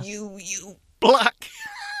 Blank Adder. Black.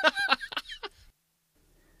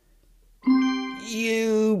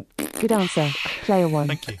 Good answer. Player 1.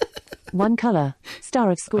 Thank you. 1 colour.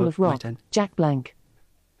 Star of School Oh, of my Rock. turn. Jack Blank.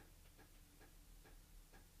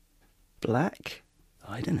 Black?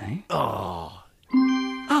 I don't know. Oh,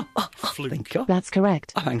 fluke. Thank God. That's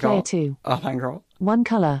correct. Oh, thank Player God. 2. Oh, thank God. One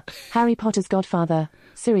colour. Harry Potter's godfather.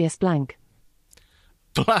 Sirius blank.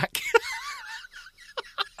 Black.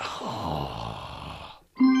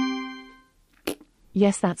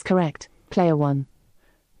 Yes, that's correct. Player 1.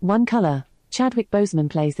 One colour. Chadwick Boseman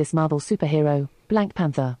plays this Marvel superhero. Blank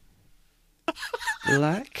Panther.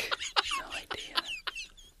 Black? No idea.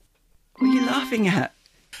 What are you laughing at?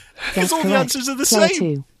 That's all the correct. answers are the Player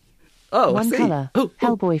same. 2. Oh, I One see. colour. Oh, oh.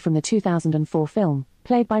 Hellboy from the 2004 film.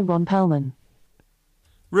 Played by Ron Perlman.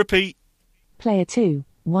 Repeat. Player 2.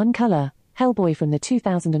 One colour. Hellboy from the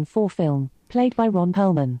 2004 film. Played by Ron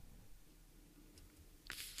Perlman.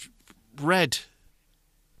 Red.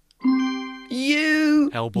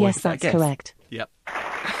 You! Hellboy. Yes, that's guess? correct. Yep.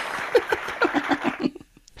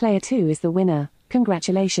 Player 2 is the winner.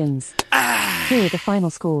 Congratulations. Here are the final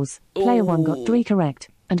scores. Player 1 got 3 correct,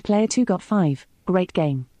 and Player 2 got 5. Great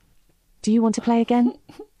game. Do you want to play again?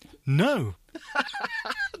 No.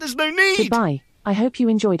 There's no need. Goodbye. I hope you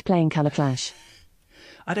enjoyed playing Colour Clash.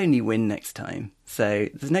 I'd only win next time, so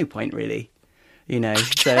there's no point really. You know,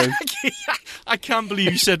 so I can't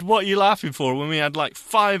believe you said, what are you laughing for, when we had like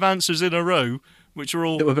 5 answers in a row, which were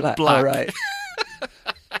all that were black. black. Oh, right.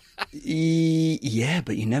 Yeah,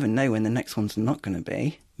 but you never know when the next one's not going to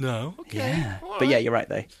be. No. Okay. Yeah. All But yeah, right. you're right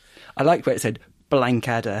though. I liked where it said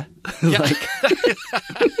Blankadder. Yeah.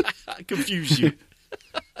 Like, Confuse you.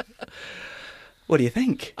 what do you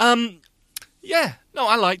think? Yeah. No,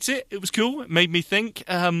 I liked it. It was cool. It made me think.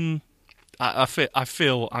 I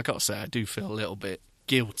feel. I got to say, I do feel a little bit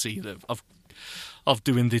guilty of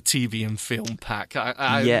doing the TV and film pack.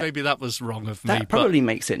 Yeah. Maybe that was wrong of me. That probably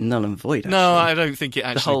makes it null and void. Actually. No, I don't think it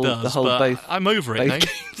actually does. the whole but both- I'm over it both now.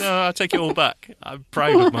 games. No, I take it all back. I'm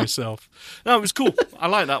proud of myself. No, it was cool. I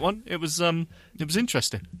like that one. It was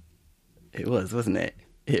interesting. It was, wasn't it?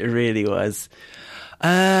 It really was.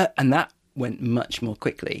 And that went much more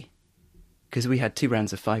quickly because we had 2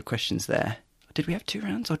 rounds of 5 questions there. Did we have 2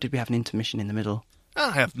 rounds or did we have an intermission in the middle?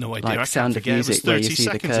 I have no idea. Like I Sound of can't forget. Music It where was you 30 see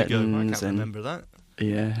the seconds ago. I curtains can't and- remember that.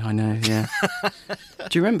 Yeah, I know, yeah.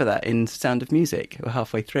 Do you remember that in Sound of Music? We're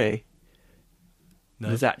halfway through. No.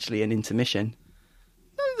 There's actually an intermission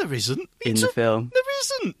No, there isn't. in the film. There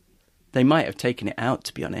isn't. They might have taken it out,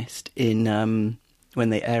 to be honest, in when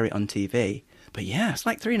they air it on TV. But yeah, it's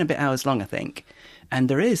like 3 and a bit hours long, I think. And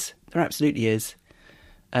there absolutely is.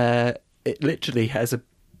 It literally has a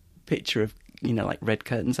picture of, like red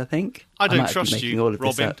curtains, I think. I don't might be trust making you, all of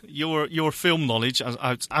this Robin. up. Your film knowledge,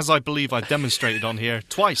 as I believe I demonstrated on here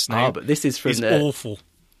twice now, but this is from is the... awful.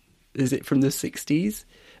 Is it from the 60s?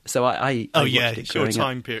 So I Oh watched yeah, it it's your growing up.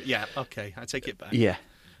 time period. Yeah, okay, I take it back. Yeah.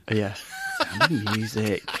 Sound of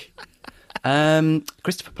Music.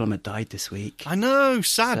 Christopher Plummer died this week. I know,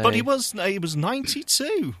 sad, So- but he was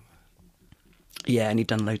 92. Yeah, and he'd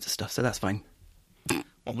done loads of stuff, so that's fine.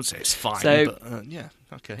 I would say it's fine, So- but yeah,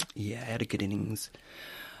 okay. Yeah, he had a good innings.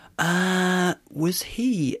 Was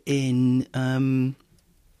he in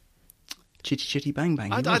Chitty Chitty Bang Bang?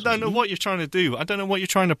 He I was, don't know wasn't he? what you're trying to do. I don't know what you're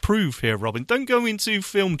trying to prove here, Robin. Don't go into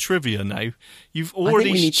film trivia now. You've we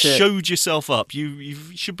already need to- showed yourself up. You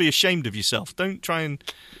should be ashamed of yourself. Don't try and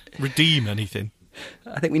redeem anything.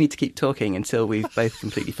 I think we need to keep talking until we've both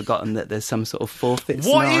completely forgotten that there's some sort of forfeit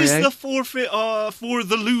What scenario. is the forfeit for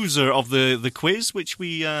the loser of the quiz, which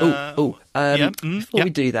we... Before yeah. we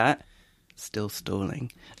do that, still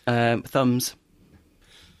stalling. Thumbs.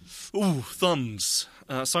 Ooh, thumbs.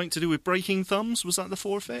 Something to do with breaking thumbs? Was that the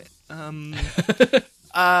forfeit? I'm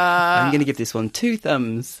going to give this one 2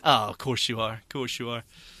 thumbs. Oh, of course you are. Of course you are.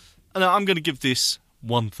 No, I'm going to give this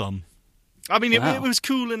 1 thumb. I mean, Wow. it was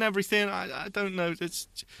cool and everything. I don't know. It's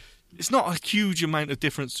not a huge amount of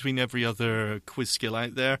difference between every other quiz skill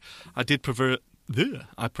out there. I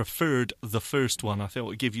preferred the first one. I thought it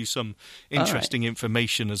would give you some interesting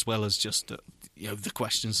information as well as just the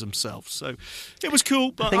questions themselves. So it was cool,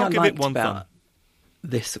 The but thing I'll I give it liked 1 about thumb.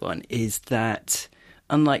 this one is that,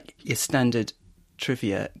 unlike your standard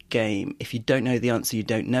trivia game, if you don't know the answer, you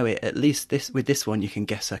don't know it. At least with this one, you can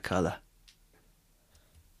guess a colour.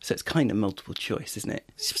 So it's kind of multiple choice, isn't it?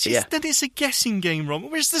 But yeah, Then it's a guessing game, Ron.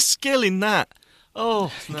 Where's the skill in that?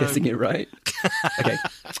 Oh, no. guessing it right. Okay,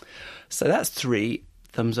 so that's 3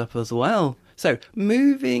 thumbs up as well. So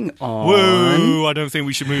moving on. Whoa, I don't think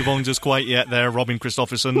we should move on just quite yet there, Robin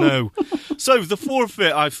Christopherson, no. So the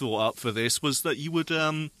forfeit I thought up for this was that you would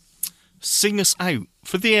sing us out.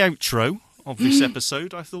 For the outro of this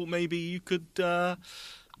episode, I thought maybe you could, I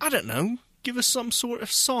don't know, give us some sort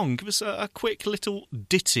of song. Give us a quick little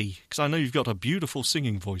ditty, because I know you've got a beautiful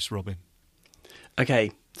singing voice, Robin.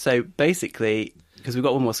 Okay, so basically, because we've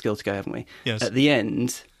got one more skill to go, haven't we? Yes. At the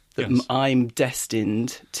end, that Yes. I'm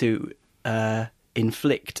destined to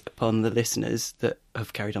inflict upon the listeners that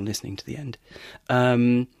have carried on listening to the end,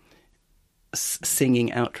 singing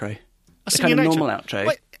outro. A kind of normal outro.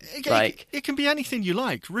 Wait, like it can be anything you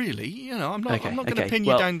like, really. You know, I'm not Okay, going to okay. pin you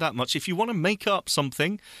Well- down that much. If you want to make up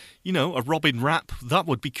something, you know, a Robin rap, that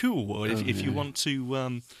would be cool. Or if you want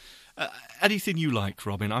to, anything you like,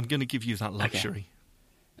 Robin, I'm going to give you that luxury.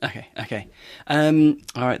 Okay.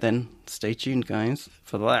 All right then. Stay tuned, guys,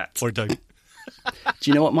 for that. Or don't.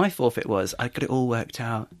 Do you know what my forfeit was? I got it all worked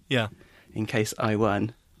out Yeah, in case I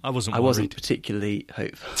won. I wasn't I worried. wasn't particularly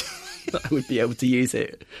hopeful that I would be able to use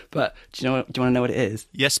it. But do you want to know what it is?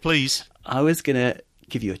 Yes, please. I was going to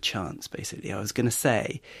give you a chance, basically. I was going to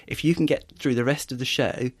say, if you can get through the rest of the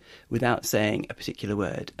show without saying a particular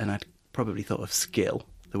word, and I'd probably thought of skill,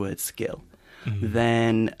 the word skill,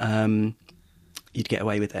 then you'd get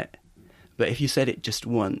away with it. But if you said it just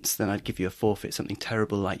once, then I'd give you a forfeit, something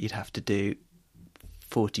terrible like you'd have to do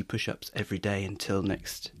 40 push-ups every day until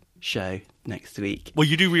next show next week. Well,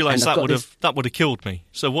 you do realise And I've that got would have killed me.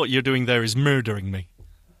 So what you're doing there is murdering me.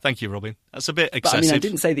 Thank you, Robin. That's a bit But excessive. I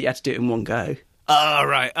didn't say that you had to do it in one go. Oh,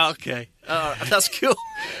 right. Okay. That's cool.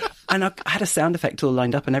 And I had a sound effect all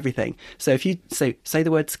lined up and everything. So if you say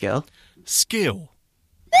the word skill. Skill.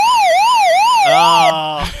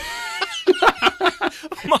 Ah.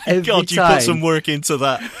 My Every God, you time. put some work into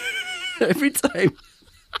that. Every time.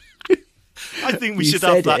 I think we You should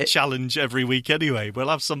have said that it. challenge every week anyway. We'll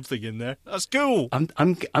have something in there. That's cool. I'm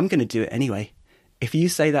going to do it anyway. If you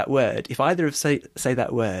say that word, if either of say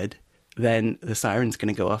that word, then the siren's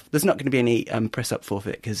going to go off. There's not going to be any press up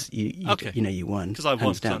forfeit because you won. Because I won,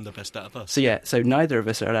 hands 'cause down. I'm the best out of us. So neither of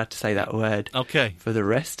us are allowed to say that word. Okay. For the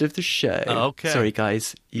rest of the show. Okay. Sorry,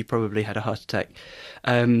 guys, you probably had a heart attack.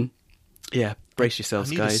 Yeah, brace yourselves,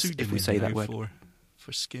 I need guys. a If we pseudonym say that now word,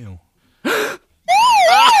 for skill.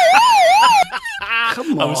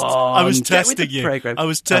 come I on, was get with the testing you. program. I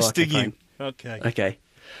was Oh, okay, testing you. fine. Okay. Okay.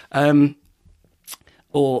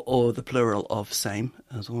 Or the plural of same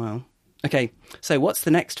as well. Okay, so what's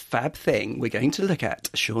the next fab thing we're going to look at,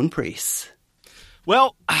 Sean Priest?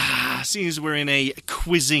 Well, seeing as we're in a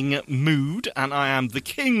quizzing mood, and I am the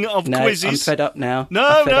king of No, quizzes. I'm fed up now. No,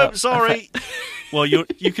 I'm fed up. sorry. Well, you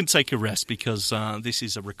can take a rest because this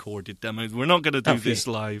is a recorded demo. We're not going to do Off this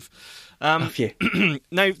you. live. Off you.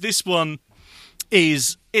 Now, this one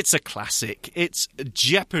it's a classic. It's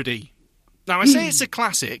Jeopardy. Now, I say it's a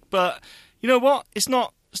classic, but you know what? It's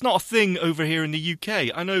not a thing over here in the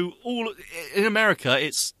UK. I know all in America.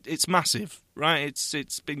 It's massive, right?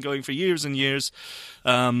 It's been going for years and years.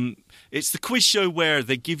 It's the quiz show where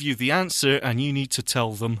they give you the answer and you need to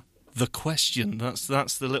tell them the question.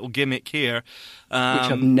 That's the little gimmick here. Which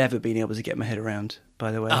I've never been able to get my head around,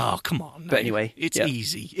 by the way. Oh, come on. But anyway, It's yeah.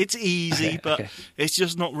 easy. It's easy, Okay, but okay. it's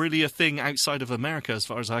just not really a thing outside of America as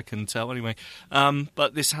far as I can tell anyway.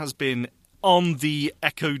 But this has been on the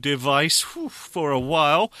Echo device for a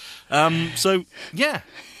while. So, yeah,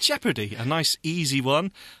 Jeopardy, a nice easy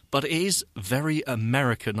one, but it is very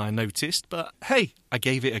American, I noticed. But hey, I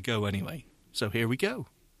gave it a go anyway. So here we go.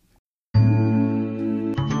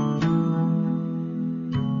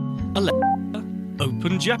 Alexa,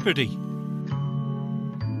 open Jeopardy.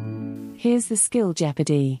 Here's the Skill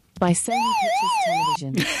Jeopardy by Sony Pictures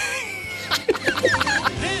Television.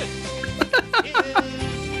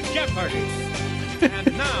 Jeopardy!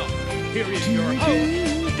 And now, here is your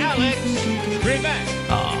host, Alex Trebek.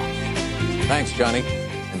 Thanks, Johnny.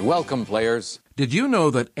 And welcome, players. Did you know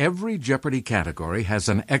that every Jeopardy category has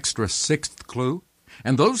an extra sixth clue?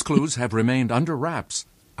 And those clues have remained under wraps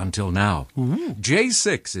until now.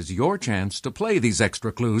 J6 is your chance to play these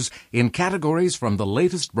extra clues in categories from the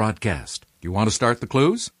latest broadcast. Do you want to start the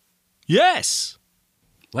clues? Yes!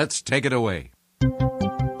 Let's take it away.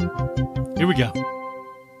 Here we go.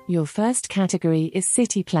 Your first category is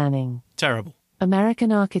city planning. Terrible.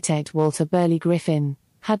 American architect Walter Burley Griffin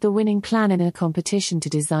had the winning plan in a competition to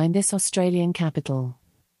design this Australian capital.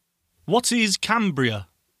 What is Cambria?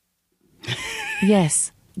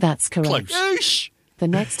 Yes, that's correct. Close. The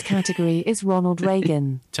next category is Ronald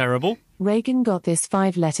Reagan. Terrible. Reagan got this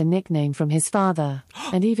 5-letter nickname from his father,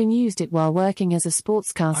 and even used it while working as a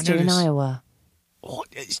sportscaster in this. Iowa. Oh,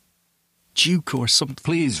 it's Duke or something.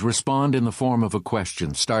 Please respond in the form of a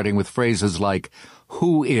question, starting with phrases like,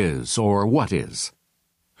 who is or what is?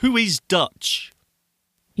 Who is Dutch?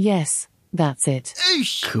 Yes, that's it.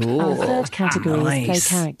 Cool. Our third category is Nice.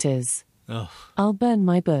 play characters. Oh, I'll burn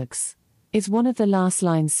my books. It's one of the last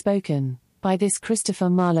lines spoken by this Christopher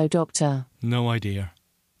Marlowe doctor. no idea.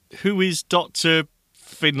 Who is Dr.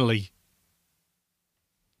 Finley?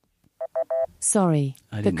 Sorry,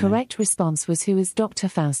 I the didn't know. correct response was who is Dr.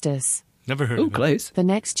 Faustus. Never heard Oh, of it. close. The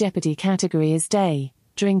next Jeopardy category is day,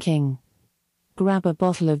 drinking. Grab a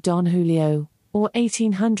bottle of Don Julio, or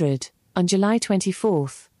 1800, on July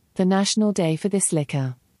 24th, the national day for this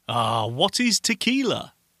liquor. What is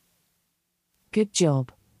tequila? Good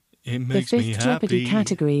job. It The makes me fifth happy. Jeopardy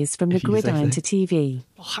category is from the If you say gridiron so. to TV.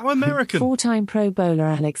 How American. Four-time Pro Bowler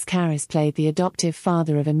Alex Karras played the adoptive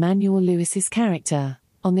father of Emmanuel Lewis's character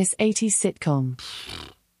on this 80s sitcom.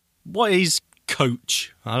 What is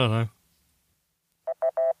coach? I don't know.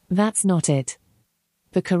 That's not it.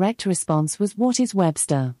 The correct response was what is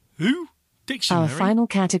Webster? Who? Dictionary? Our final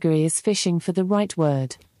category is fishing for the right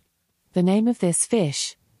word. The name of this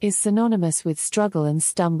fish is synonymous with struggle and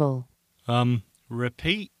stumble.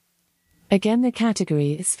 Repeat. Again, the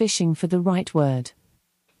category is fishing for the right word.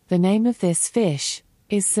 The name of this fish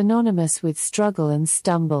is synonymous with struggle and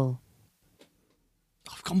stumble.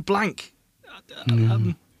 I've gone blank.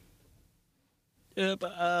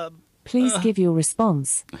 Please give your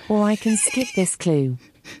response, or I can skip this clue.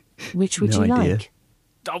 Which would No you idea.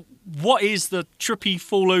 like? What is the trippy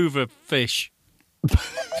fall over fish?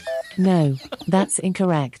 No, that's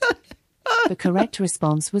incorrect. The correct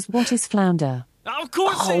response was what is flounder? Of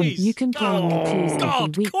course it is. You can play more clues God,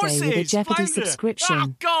 every of course weekday it with a is. Jeopardy Flounder. subscription,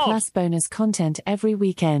 Oh, God. plus bonus content every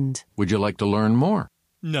weekend. Would you like to learn more?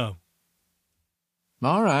 No.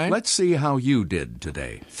 All right. Let's see how you did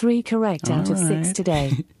today. 3 correct out of 6 Alright.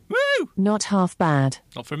 today. Woo! Not half bad.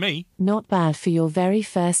 Not for me. Not bad for your very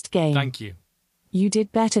first game. Thank you. You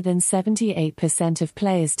did better than 78% of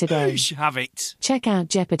players today. Have it. Check out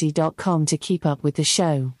Jeopardy.com to keep up with the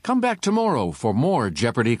show. Come back tomorrow for more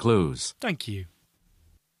Jeopardy clues. Thank you.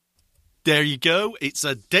 There you go. It's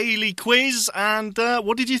a daily quiz. And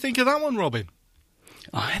what did you think of that one, Robin?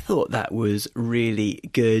 I thought that was really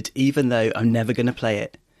good, even though I'm never going to play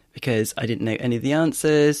it because I didn't know any of the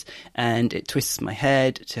answers and it twists my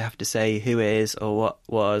head to have to say who is or what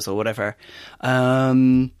was or whatever.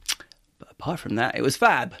 But apart from that, it was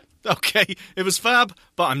fab. Okay, it was fab,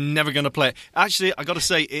 but I'm never going to play it. Actually, I got to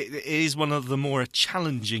say, it is one of the more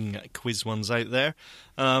challenging quiz ones out there.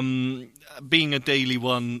 Being a daily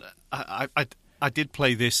one, I did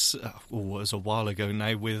play this, it was a while ago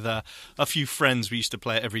now, with a few friends. We used to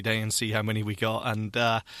play it every day and see how many we got. And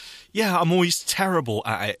yeah, I'm always terrible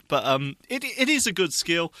at it, but it is a good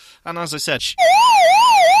skill. And as I said,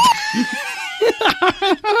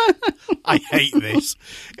 I hate this.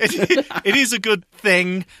 It is a good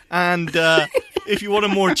thing, and if you want a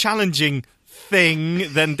more challenging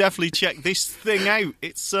thing, then definitely check this thing out.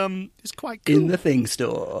 It's quite cool. In the thing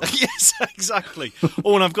store. Yes, exactly.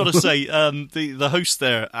 Oh, and I've got to say, the host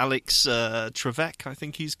there, Alex Trebek, I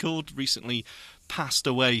think he's called, recently passed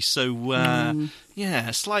away. So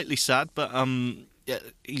yeah, slightly sad, but yeah,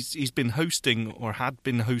 he's been hosting or had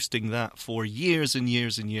been hosting that for years and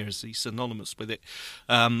years and years. He's synonymous with it.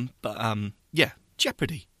 But yeah,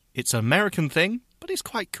 Jeopardy. It's an American thing, but it's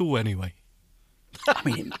quite cool anyway. I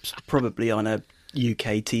mean, it's probably on a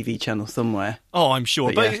UK TV channel somewhere. Oh, I'm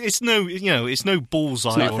sure, but yeah. it's no, it's no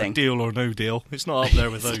Bullseye or nothing. Deal or No Deal. It's not up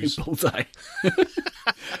there with It's those. no bullseye.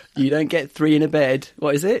 You don't get 3 in a bed.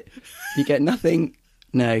 What is it? You get nothing.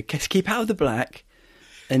 No, keep out of the black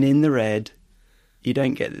and in the red. You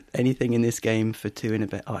don't get anything in this game for 2 in a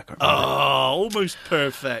bed. Oh, I can't remember. Almost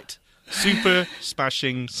perfect. Super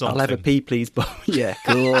smashing something. I'll have a pee, please, Bob. Yeah,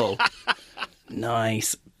 cool.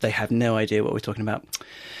 Nice. They have no idea what we're talking about.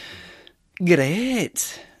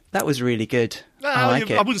 Great. That was really good. I like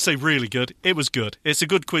it. I wouldn't say really good. It was good. It's a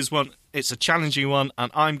good quiz one. It's a challenging one,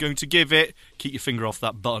 and I'm going to give it... Keep your finger off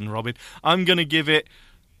that button, Robin. I'm going to give it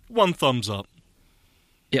 1 thumbs up.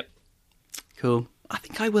 Yep. Cool. I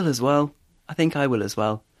think I will as well.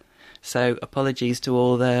 So apologies to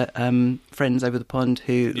all the friends over the pond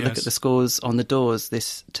who look at the scores on the doors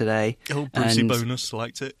today. Oh, Brucey and Bonus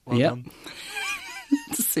liked it. Well Yep. done.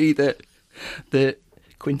 to see that the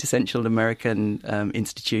quintessential American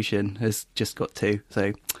institution has just got 2.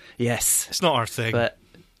 So, yes. It's not our thing. But,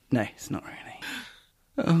 no, it's not really.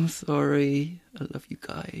 I'm sorry. I love you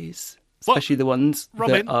guys. Especially the ones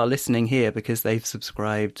Robin? that are listening here because they've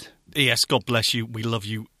subscribed. Yes, God bless you. We love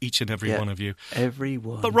you, each and every one of you.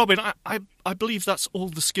 Everyone. But Robin, I believe that's all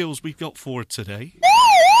the skills we've got for today.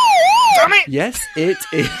 Damn it! Yes, it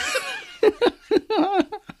is.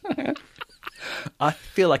 I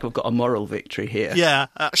feel like I've got a moral victory here. Yeah,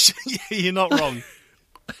 actually, you're not wrong.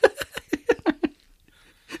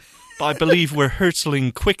 But I believe we're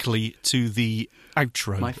hurtling quickly to the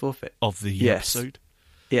outro My forfeit. of the episode.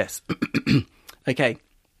 Yes. Okay.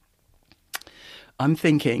 I'm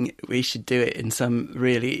thinking we should do it in some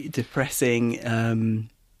really depressing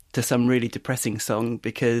to some really depressing song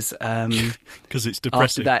because it's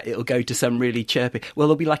depressing. After that it'll go to some really chirpy. Well,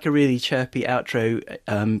 there'll be like a really chirpy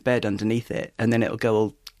outro bed underneath it, and then it'll go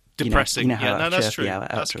all depressing. You know how that's true. Outro.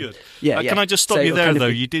 That's good. Yeah, Can I just stop you there, kind of though?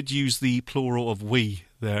 You did use the plural of we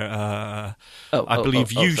there. I believe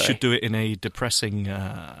sorry. should do it in a depressing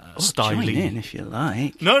style. Join in if you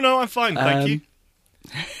like. No, I'm fine. Thank you.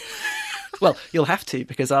 Well, you'll have to,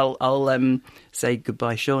 because I'll say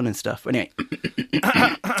goodbye, Sean, and stuff. Anyway,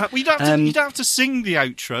 you don't have to sing the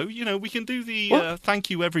outro. You know, we can do the thank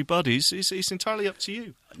you, everybody's. It's entirely up to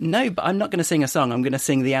you. No, but I'm not going to sing a song. I'm going to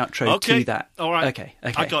sing the outro to that. All right. Okay.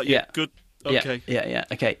 I got you. Yeah. Good. Okay. Yeah.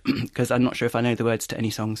 Okay. Because I'm not sure if I know the words to any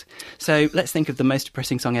songs. So let's think of the most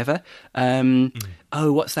depressing song ever.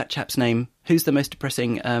 Oh, what's that chap's name? Who's the most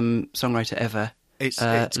depressing songwriter ever? It's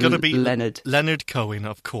going to be Leonard Cohen,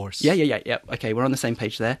 of course. Yeah. Okay, we're on the same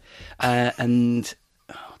page there. And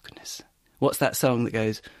oh goodness, what's that song that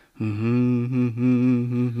goes?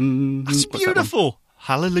 That's beautiful.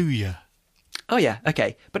 Hallelujah. Oh yeah,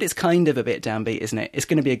 okay, but it's kind of a bit downbeat, isn't it? It's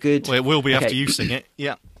going to be a good. Well, it will be after you sing it.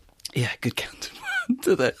 Yeah. Yeah, good count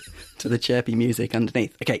to the chirpy music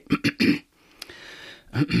underneath. Okay.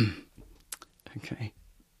 Okay.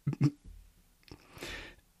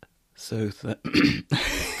 So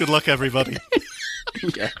good luck, everybody.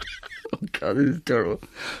 Yeah. Oh God, this is terrible.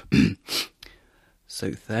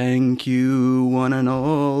 So thank you, one and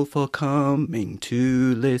all, for coming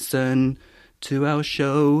to listen to our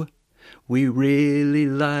show. We really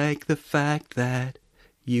like the fact that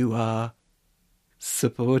you are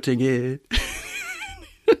supporting it.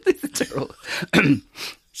 This is terrible.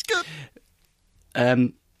 It's good.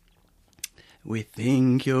 We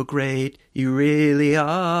think you're great, you really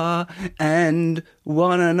are, and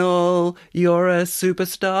one and all, you're a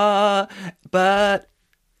superstar, but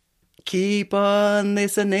keep on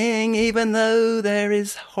listening even though there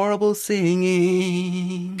is horrible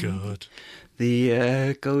singing. Good. The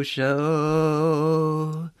Echo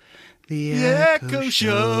Show. The Echo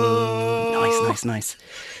Show. Nice.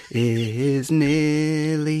 Is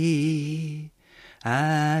nearly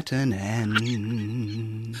at an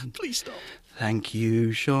end. Please stop. Thank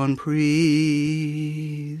you, Sean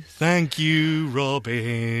Priest. Thank you,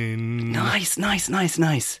 Robin. Nice.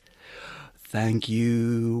 Thank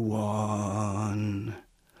you, one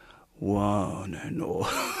and all.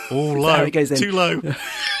 All low. How it goes in. Too low.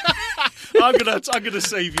 I'm gonna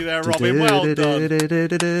save you there, Robin. Well done.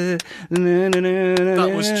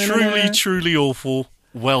 That was truly awful.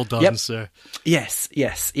 Well done, sir. Yes.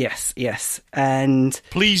 And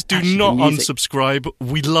please do not unsubscribe.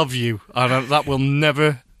 We love you, and that will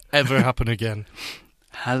never ever happen again.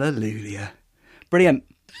 Hallelujah. Brilliant.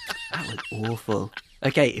 That was awful.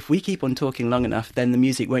 Okay, if we keep on talking long enough, then the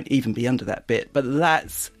music won't even be under that bit, but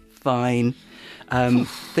that's fine.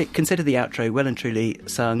 Consider the outro well and truly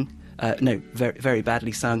sung. No, very, very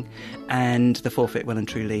badly sung, and the forfeit well and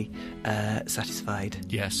truly satisfied.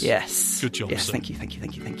 Yes. Good job, yes, sir. Thank you.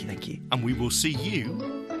 And we will see you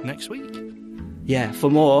next week. Yeah, for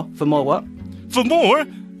more what? For more,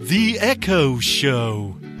 The Echo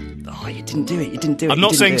Show. Oh, you didn't do it. I'm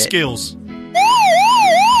not saying skills.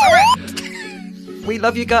 We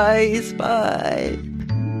love you guys. Bye.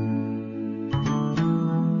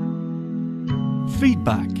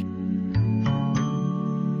 Feedback.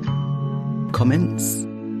 Comments?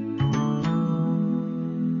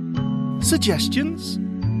 Suggestions?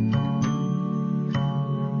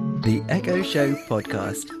 The Echo Show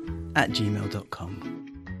Podcast @gmail.com.